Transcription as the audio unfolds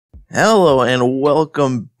Hello and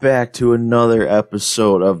welcome back to another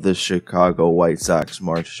episode of the Chicago White Sox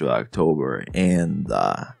March to October. And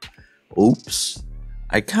oops,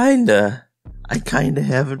 I kinda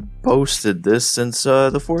haven't posted this since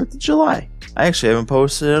the 4th of July. I actually haven't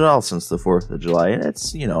posted at all since the 4th of July, and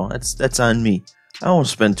that's on me. I won't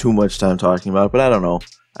spend too much time talking about it, but I don't know.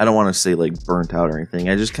 I don't want to say like burnt out or anything.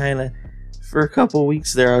 I just for a couple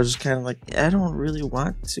weeks there, I was just like, I don't really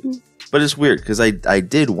want to. But it's weird because I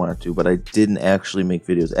did want to, but I didn't actually make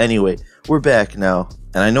videos. Anyway, we're back now.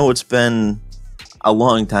 And I know it's been a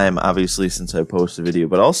long time, obviously, since I posted a video,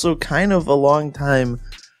 but also kind of a long time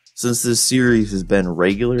since this series has been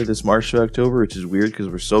regular this March to October, which is weird because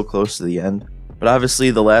we're so close to the end. But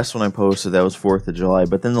obviously, the last one I posted, that was 4th of July.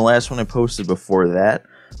 But then the last one I posted before that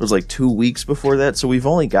was like 2 weeks before that. So we've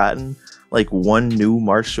only gotten like one new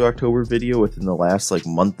March to October video within the last like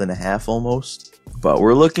month and a half almost. But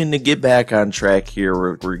we're looking to get back on track here.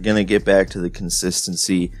 We're going to get back to the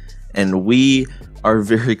consistency. And we are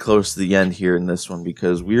very close to the end here in this one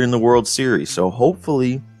because we're in the World Series. So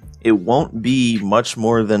hopefully it won't be much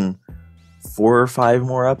more than 4 or 5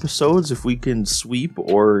 more episodes if we can sweep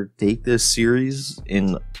or take this series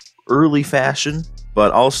in early fashion.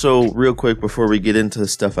 But also, real quick, before we get into the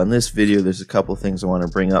stuff on this video, there's a couple things I want to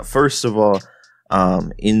bring up. First of all,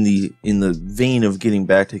 in the vein of getting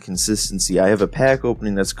back to consistency, I have a pack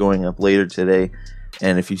opening that's going up later today,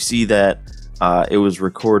 and if you see that, it was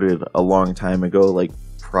recorded a long time ago, like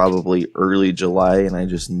probably early July, and I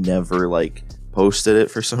just never like posted it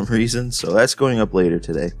for some reason, so that's going up later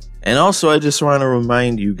today. And also, I just want to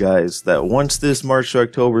remind you guys that once this March to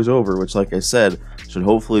October is over, which like I said, should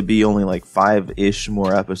hopefully be only like 5-ish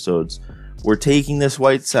more episodes, we're taking this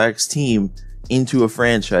White Sox team into a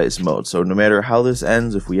franchise mode. So no matter how this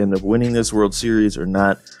ends, if we end up winning this World Series or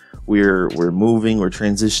not, we're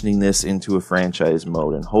transitioning this into a franchise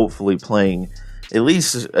mode and hopefully playing at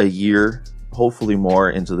least a year, hopefully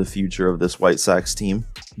more, into the future of this White Sox team.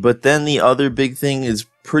 But then the other big thing is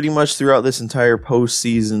pretty much throughout this entire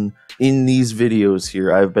postseason in these videos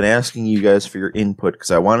here, I've been asking you guys for your input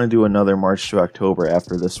because I want to do another March to October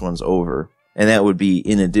after this one's over. And that would be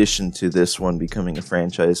in addition to this one becoming a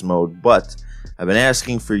franchise mode. But I've been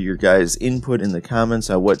asking for your guys' input in the comments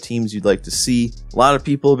on what teams you'd like to see. A lot of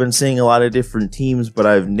people have been saying a lot of different teams, but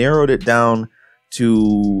I've narrowed it down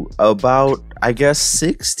to about, I guess,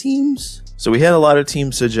 6 teams. So we had a lot of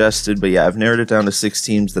teams suggested, but yeah, I've narrowed it down to 6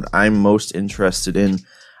 teams that I'm most interested in.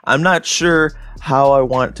 I'm not sure how I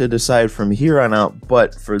want to decide from here on out,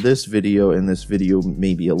 but for this video and this video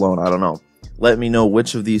maybe alone, I don't know. Let me know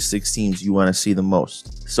which of these 6 teams you want to see the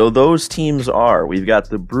most. So those teams are, we've got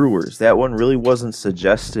the Brewers. That one really wasn't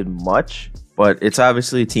suggested much, but it's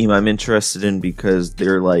obviously a team I'm interested in because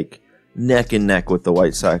they're like neck and neck with the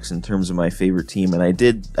White Sox in terms of my favorite team. And I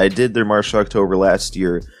did their March to October last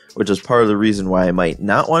year, which is part of the reason why I might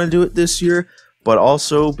not want to do it this year, but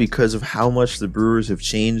also because of how much the Brewers have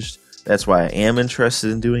changed. That's why I am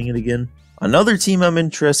interested in doing it again. Another team I'm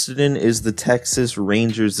interested in is the Texas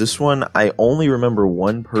Rangers. This one, I only remember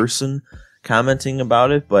one person commenting about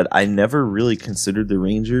it, but I never really considered the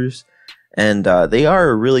Rangers. And they are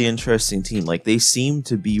a really interesting team. Like, they seem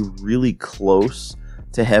to be really close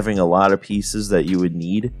to having a lot of pieces that you would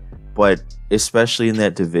need, but especially in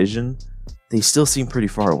that division, they still seem pretty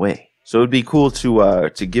far away. So it'd be cool to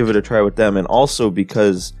give it a try with them. And also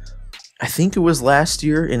because I think it was last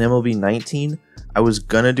year in MLB 19, I was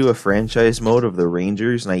gonna do a franchise mode of the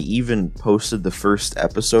Rangers, and I even posted the first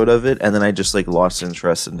episode of it, and then I just like lost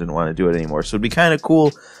interest and didn't want to do it anymore. So it'd be kind of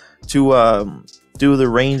cool to do the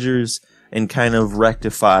Rangers and kind of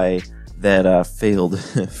rectify that failed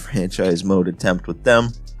franchise mode attempt with them.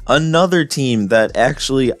 Another team that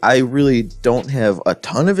actually I really don't have a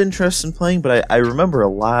ton of interest in playing, but I remember a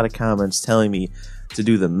lot of comments telling me to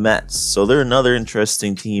do the Mets. So they're another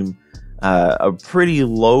interesting team. A pretty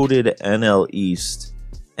loaded NL East,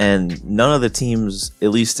 and none of the teams,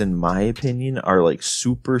 at least in my opinion, are like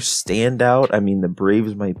super standout. I mean, the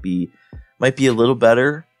Braves might be a little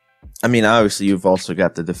better. I mean, obviously you've also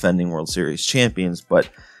got the defending World Series champions, but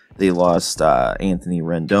they lost Anthony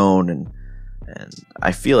Rendon, and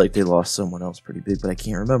I feel like they lost someone else pretty big, but I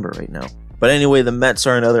can't remember right now. But anyway, the Mets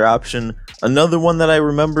are another option. Another one that I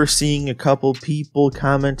remember seeing a couple people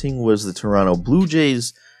commenting was the Toronto Blue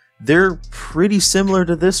Jays. They're pretty similar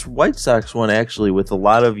to this White Sox one, actually, with a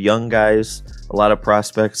lot of young guys, a lot of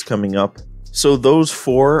prospects coming up. So those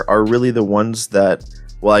 4 are really the ones that,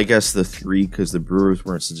 well, I guess the 3, because the Brewers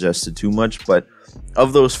weren't suggested too much, but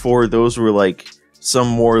of those 4, those were like some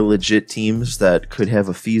more legit teams that could have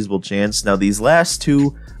a feasible chance. Now, these last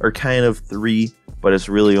 2 are kind of 3, but it's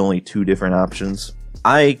really only 2 different options.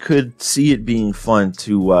 I could see it being fun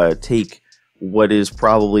to take what is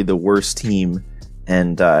probably the worst team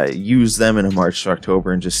and use them in a March to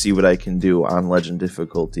October and just see what I can do on Legend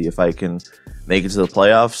difficulty. If I can make it to the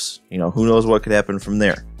playoffs, you know, who knows what could happen from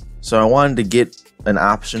there. So I wanted to get an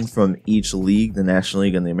option from each league, the National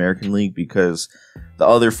League and the American League, because the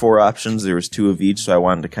other 4 options, there was 2 of each, so I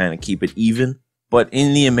wanted to kind of keep it even. But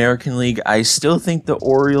in the American League, I still think the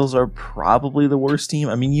Orioles are probably the worst team.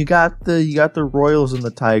 I mean, you got the Royals and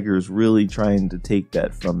the Tigers really trying to take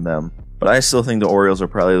that from them. But I still think the Orioles are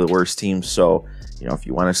probably the worst team, so, you know, if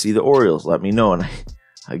you want to see the Orioles, let me know, and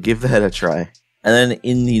I give that a try. And then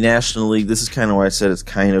in the National League, this is kind of why I said it's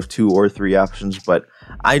kind of 2 or 3 options, but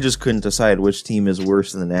I just couldn't decide which team is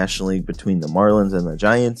worse in the National League between the Marlins and the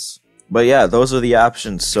Giants. But yeah, those are the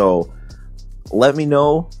options, so let me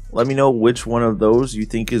know which one of those you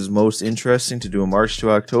think is most interesting to do a March to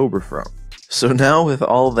October from. So now with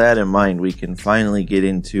all that in mind, we can finally get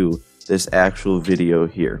into this actual video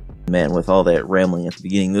here. Man, with all that rambling at the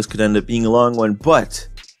beginning, this could end up being a long one, but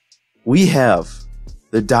we have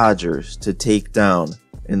the Dodgers to take down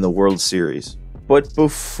in the World Series. But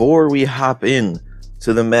before we hop in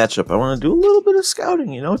to the matchup, I want to do a little bit of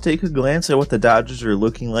scouting, you know, take a glance at what the Dodgers are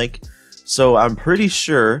looking like. So I'm pretty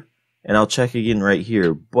sure, and I'll check again right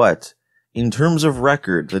here, but in terms of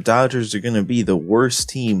record, the Dodgers are going to be the worst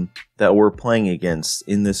team that we're playing against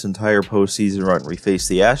in this entire postseason run. We faced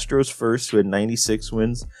the Astros first, who had 96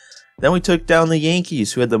 wins. Then we took down the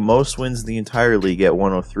Yankees, who had the most wins in the entire league at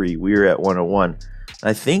 103. We were at 101.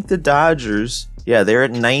 I think the Dodgers, yeah, they're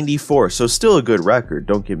at 94, so still a good record,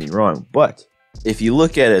 don't get me wrong. But if you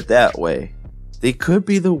look at it that way, they could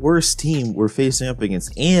be the worst team we're facing up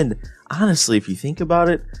against. And honestly, if you think about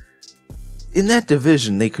it, in that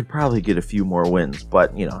division, they could probably get a few more wins,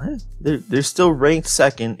 but, you know, they're still ranked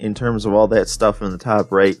second in terms of all that stuff in the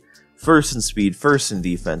top right. First in speed, first in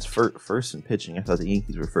defense, first in pitching. I thought the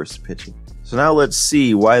Yankees were first in pitching. So now let's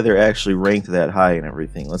see why they're actually ranked that high and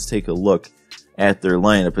everything. Let's take a look at their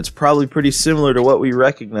lineup. It's probably pretty similar to what we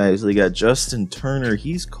recognize. They got Justin Turner.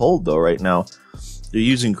 He's cold, though, right now. They're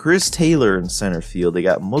using Chris Taylor in center field. They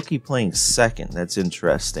got Mookie playing second. That's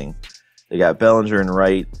interesting. They got Bellinger in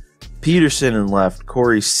right. Peterson in left,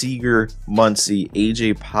 Corey Seager, Muncy,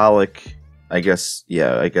 AJ Pollock. I guess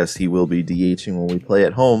he will be DHing when we play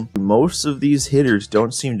at home. Most of these hitters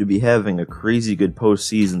don't seem to be having a crazy good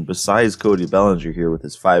postseason besides Cody Bellinger here with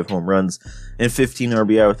his 5 home runs and 15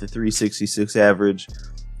 RBI with a 366 average.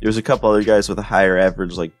 There's a couple other guys with a higher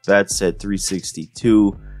average like Betts at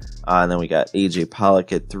 362. And then we got AJ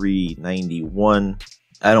Pollock at 391.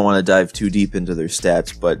 I don't want to dive too deep into their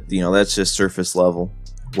stats, but, you know, that's just surface level.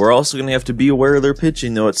 We're also going to have to be aware of their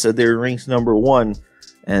pitching, though. It said they were ranked number 1,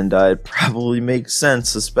 and it probably makes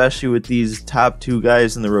sense, especially with these top 2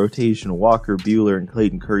 guys in the rotation, Walker Buehler and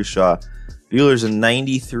Clayton Kershaw. Buehler's a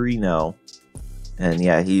 93 now, and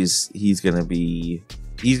yeah, he's going to be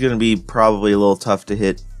probably a little tough to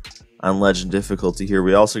hit on Legend difficulty here.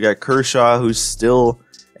 We also got Kershaw, who's still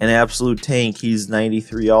an absolute tank. He's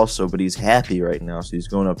 93 also, but he's happy right now, so he's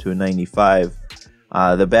going up to a 95.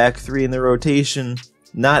 The back 3 in the rotation,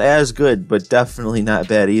 not as good, but definitely not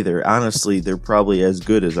bad either. Honestly, they're probably as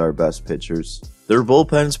good as our best pitchers. Their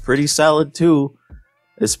bullpen's pretty solid too,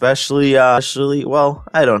 especially, well,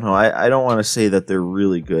 I don't know. I don't want to say that they're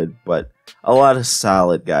really good, but a lot of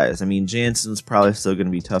solid guys. I mean, Jansen's probably still going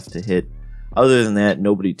to be tough to hit. Other than that,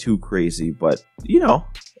 nobody too crazy, but, you know,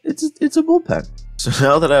 it's a bullpen. So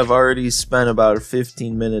now that I've already spent about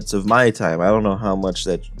 15 minutes of my time, I don't know how much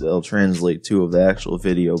that'll translate to of the actual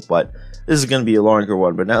video, but this is going to be a longer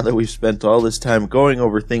one. But now that we've spent all this time going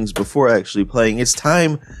over things before actually playing, it's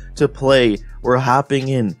time to play. We're hopping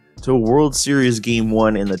in to World Series Game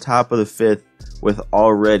 1 in the top of the 5th with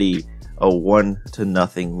already a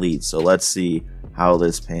 1-0 lead. So let's see how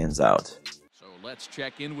this pans out. Let's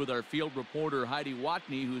check in with our field reporter Heidi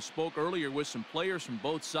Watney, who spoke earlier with some players from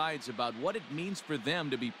both sides about what it means for them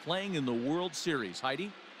to be playing in the World Series.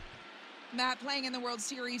 Heidi? Matt, playing in the World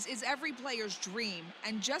Series is every player's dream,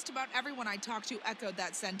 and just about everyone I talked to echoed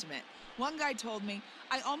that sentiment. One guy told me,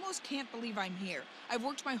 "I almost can't believe I'm here. I've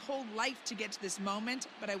worked my whole life to get to this moment,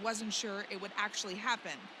 but I wasn't sure it would actually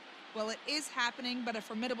happen." Well, it is happening, but a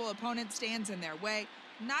formidable opponent stands in their way,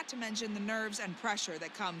 not to mention the nerves and pressure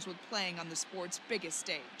that comes with playing on the sport's biggest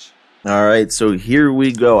stage. All right, so here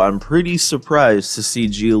we go. I'm pretty surprised to see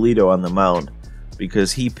Giolito on the mound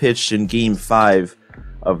because he pitched in Game 5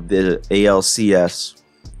 of the ALCS,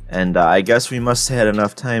 and I guess we must have had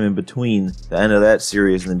enough time in between the end of that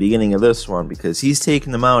series and the beginning of this one because he's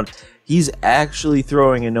taking the mound. He's actually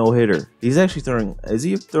throwing a no-hitter. He's actually throwing... Is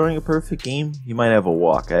he throwing a perfect game? He might have a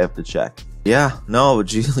walk. I have to check. Yeah, no,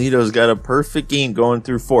 Giolito's got a perfect game going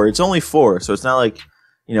through 4. It's only 4, so it's not like,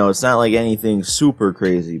 it's not like anything super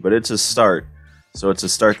crazy, but it's a start. So it's a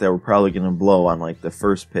start that we're probably going to blow on like the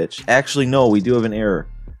first pitch. Actually, no, we do have an error.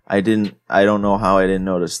 I don't know how I didn't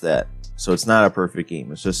notice that. So it's not a perfect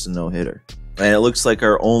game. It's just a no-hitter. And it looks like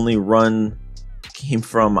our only run came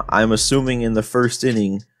from, I'm assuming, in the first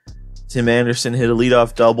inning. Tim Anderson hit a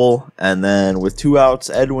leadoff double, and then with 2 outs,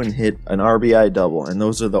 Edwin hit an RBI double. And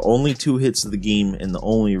those are the only 2 hits of the game and the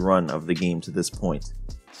only run of the game to this point.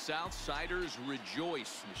 Southsiders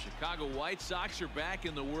rejoice. The Chicago White Sox are back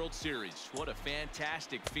in the World Series. What a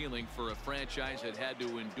fantastic feeling for a franchise that had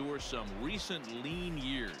to endure some recent lean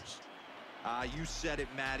years. You said it,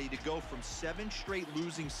 Matty. To go from 7 straight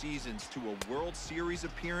losing seasons to a World Series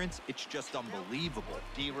appearance, it's just unbelievable.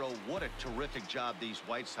 D-Row, what a terrific job these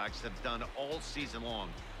White Sox have done all season long.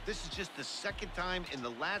 This is just the second time in the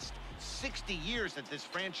last 60 years that this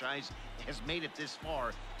franchise has made it this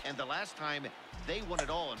far, and the last time they won it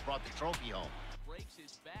all and brought the trophy home.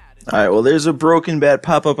 All right, well, there's a broken bat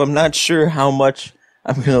pop-up. I'm not sure how much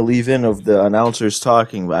I'm going to leave in of the announcers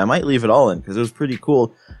talking, but I might leave it all in because it was pretty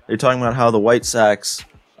cool. They're talking about how the White Sox,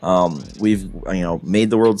 we've made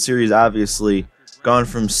the World Series, obviously, gone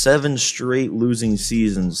from 7 straight losing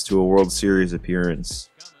seasons to a World Series appearance.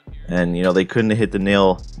 And, they couldn't have hit the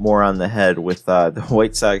nail more on the head with the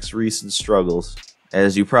White Sox recent struggles.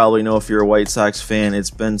 As you probably know if you're a White Sox fan, it's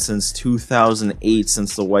been since 2008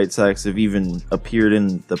 since the White Sox have even appeared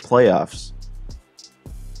in the playoffs.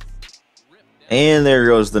 And there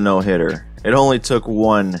goes the no-hitter. It only took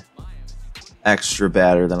 1 extra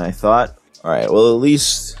batter than I thought. Alright, well at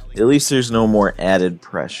least there's no more added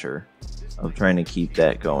pressure of trying to keep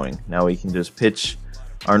that going. Now we can just pitch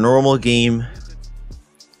our normal game.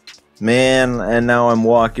 Man, and now I'm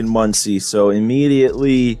walking Muncie, so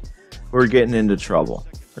immediately we're getting into trouble.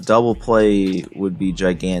 A double play would be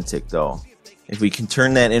gigantic, though. If we can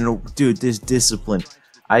turn that into... Dude, this discipline.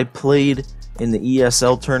 I played in the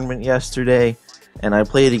ESL tournament yesterday, and I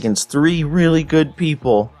played against 3 really good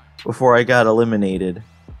people before I got eliminated.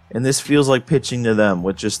 And this feels like pitching to them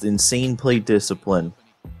with just insane plate discipline.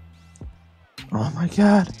 Oh my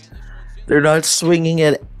god. They're not swinging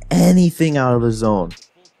at anything out of the zone.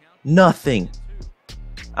 Nothing.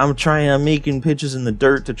 I'm making pitches in the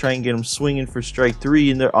dirt to try and get him swinging for strike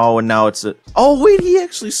 3, and and now it's a... Oh, wait, he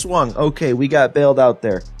actually swung. Okay, we got bailed out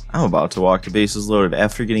there. I'm about to walk the bases loaded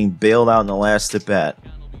after getting bailed out in the last at bat.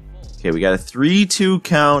 Okay, we got a 3-2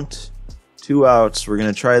 count. 2 outs. We're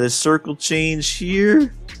going to try this circle change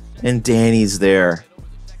here, and Danny's there.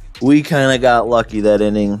 We kind of got lucky that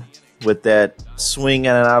inning with that swing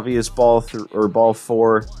at an obvious ball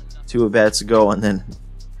 4, 2 at bats ago, and then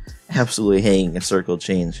absolutely hanging a circle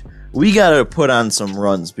change. We got to put on some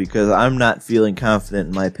runs because I'm not feeling confident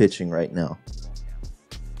in my pitching right now.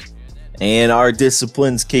 And our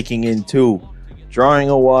discipline's kicking in too. Drawing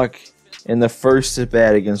a walk in the first at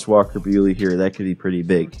bat against Walker Buehler here. That could be pretty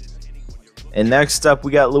big. And next up,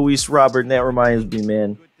 we got Luis Robert, and that reminds me,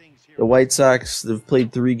 man. The White Sox have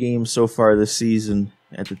played 3 games so far this season.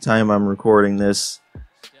 At the time I'm recording this,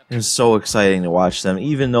 it's so exciting to watch them,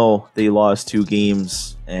 even though they lost 2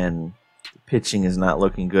 games and the pitching is not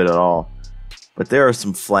looking good at all. But there are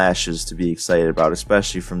some flashes to be excited about,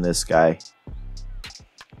 especially from this guy.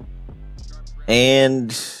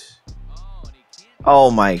 And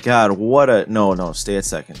oh my god, what a... No, stay at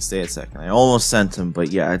second. I almost sent him, but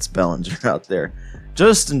yeah, it's Bellinger out there.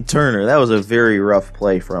 Justin Turner, that was a very rough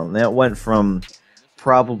play from him. That went from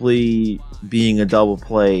probably being a double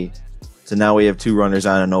play to now we have 2 runners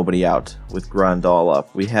on and nobody out with Grandal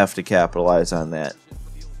up. We have to capitalize on that.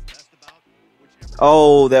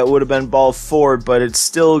 Oh, that would have been ball 4, but it's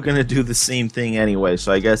still going to do the same thing anyway,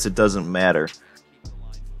 so I guess it doesn't matter.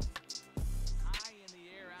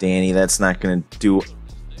 Danny, that's not going to do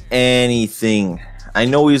anything. I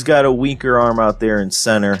know he's got a weaker arm out there in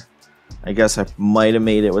center. I guess I might have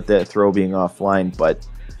made it with that throw being offline, but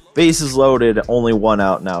bases loaded, only 1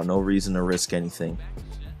 out now. No reason to risk anything.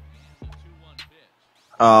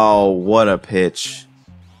 Oh, what a pitch.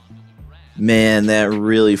 Man, that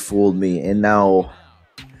really fooled me. And now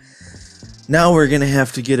we're going to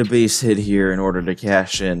have to get a base hit here in order to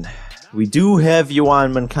cash in. We do have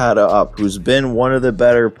Yoan Moncada up, who's been one of the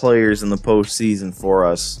better players in the postseason for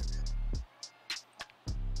us.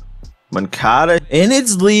 Moncada, and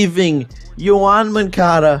it's leaving. Yoan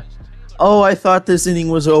Moncada. Oh, I thought this inning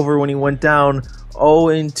was over when he went down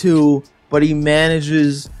 0-2, but he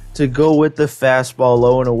manages to go with the fastball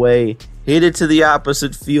low and away, hit it to the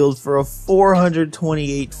opposite field for a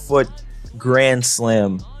 428-foot grand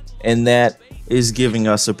slam, and that is giving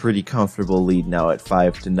us a pretty comfortable lead now at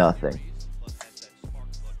 5-0.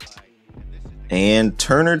 And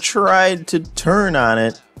Turner tried to turn on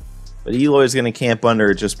it, but Eloy's going to camp under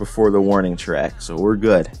it just before the warning track, so we're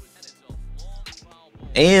good.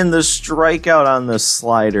 And the strikeout on the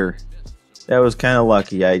slider. That was kind of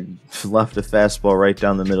lucky. I left a fastball right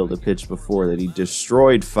down the middle of the pitch before that he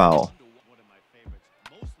destroyed foul.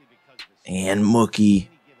 And Mookie,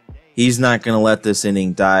 he's not going to let this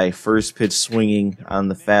inning die. First pitch swinging on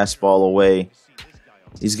the fastball away.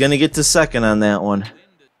 He's going to get to second on that one.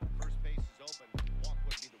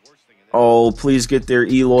 Oh, please get there,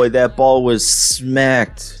 Eloy. That ball was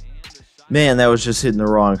smacked. Man, that was just hitting the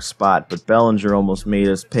wrong spot. But Bellinger almost made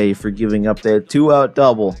us pay for giving up that 2-out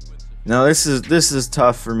double. Now this is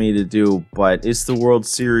tough for me to do, but it's the World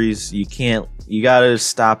Series. You gotta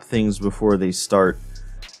stop things before they start.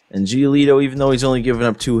 And Giolito, even though he's only given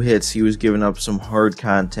up 2 hits, he was giving up some hard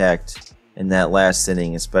contact in that last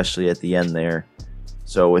inning, especially at the end there.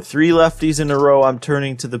 So with 3 lefties in a row, I'm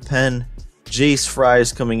turning to the pen. Jace Fry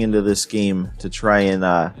is coming into this game to try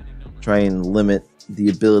and limit the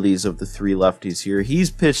abilities of the 3 lefties here. He's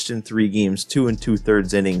pitched in 3 games, 2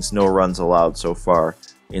 2/3 innings, no runs allowed so far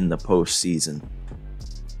in the postseason.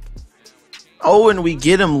 Oh, and we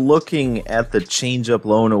get him looking at the changeup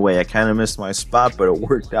low and away. I kind of missed my spot, but it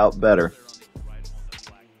worked out better.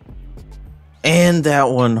 And that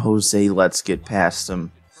one, Jose lets get past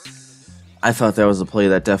him. I thought that was a play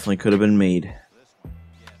that definitely could have been made.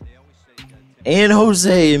 And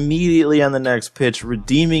Jose immediately on the next pitch,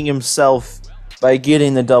 redeeming himself by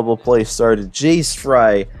getting the double play started. Jace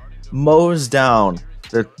Fry mows down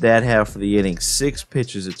that half of the inning. 6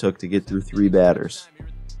 pitches it took to get through 3 batters.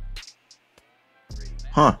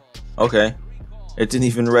 Huh. Okay. It didn't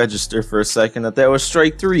even register for a second that was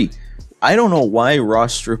strike 3. I don't know why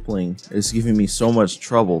Ross Stripling is giving me so much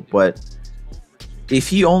trouble, but if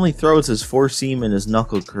he only throws his 4-seam and his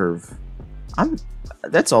knuckle curve,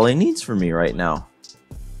 that's all he needs from me right now.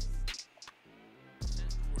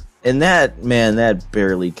 And that, man, that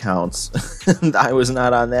barely counts. I was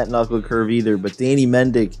not on that knuckle curve either, but Danny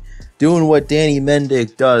Mendick doing what Danny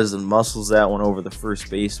Mendick does and muscles that one over the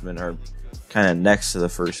first baseman, or kind of next to the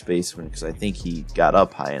first baseman, because I think he got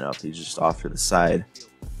up high enough. He's just off to the side.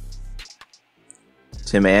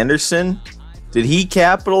 Tim Anderson, did he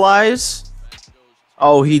capitalize?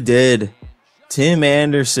 Oh, he did. Tim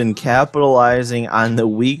Anderson capitalizing on the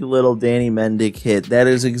weak little Danny Mendick hit. That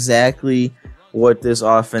is exactly what this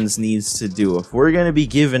offense needs to do. If we're going to be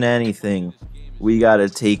given anything, we got to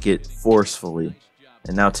take it forcefully.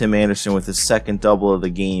 And now Tim Anderson with his 2nd double of the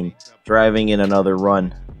game, driving in another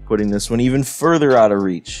run, putting this one even further out of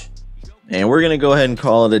reach. And we're going to go ahead and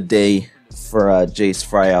call it a day for Jace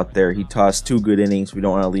Fry out there. He tossed 2 good innings. We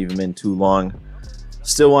don't want to leave him in too long.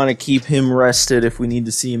 Still want to keep him rested if we need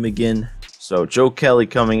to see him again. So Joe Kelly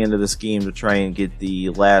coming into this game to try and get the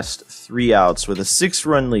last 3 outs with a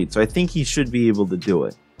 6-run lead. So I think he should be able to do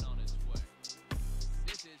it.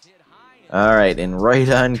 Alright, and right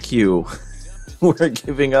on cue, we're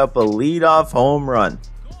giving up a leadoff home run.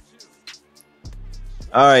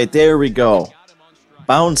 Alright, there we go.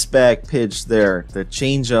 Bounce back pitch there. The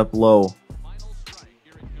changeup low.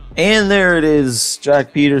 And there it is.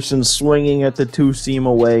 Jock Peterson swinging at the 2-seam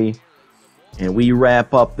away. And we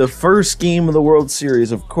wrap up the first game of the World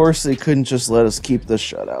Series. Of course, they couldn't just let us keep the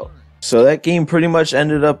shutout. So that game pretty much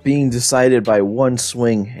ended up being decided by 1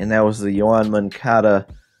 swing, and that was the Yoan Moncada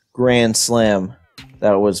grand slam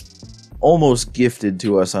that was almost gifted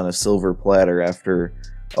to us on a silver platter after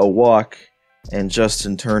a walk and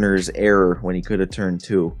Justin Turner's error when he could have turned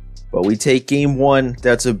 2. But we take game 1.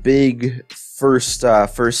 That's a big first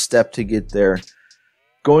step to get there.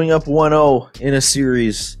 Going up 1-0 in a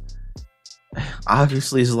series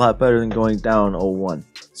obviously is a lot better than going down 0-1.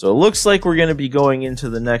 So it looks like we're going to be going into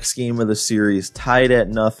the next game of the series tied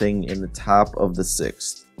at 0 in the top of the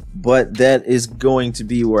 6th. But that is going to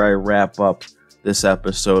be where I wrap up this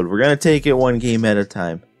episode. We're going to take it 1 game at a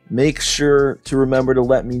time. Make sure to remember to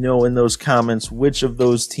let me know in those comments which of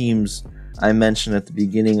those teams I mentioned at the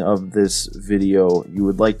beginning of this video you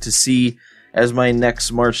would like to see as my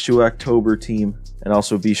next March to October team. And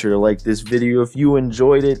also be sure to like this video if you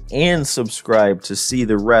enjoyed it, and subscribe to see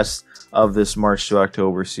the rest of this March to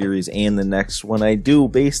October series and the next one I do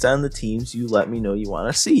based on the teams you let me know you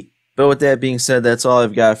want to see. But with that being said, that's all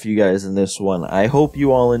I've got for you guys in this one. I hope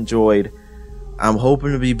you all enjoyed. I'm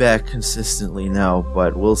hoping to be back consistently now,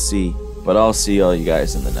 but we'll see. But I'll see all you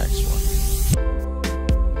guys in the next one.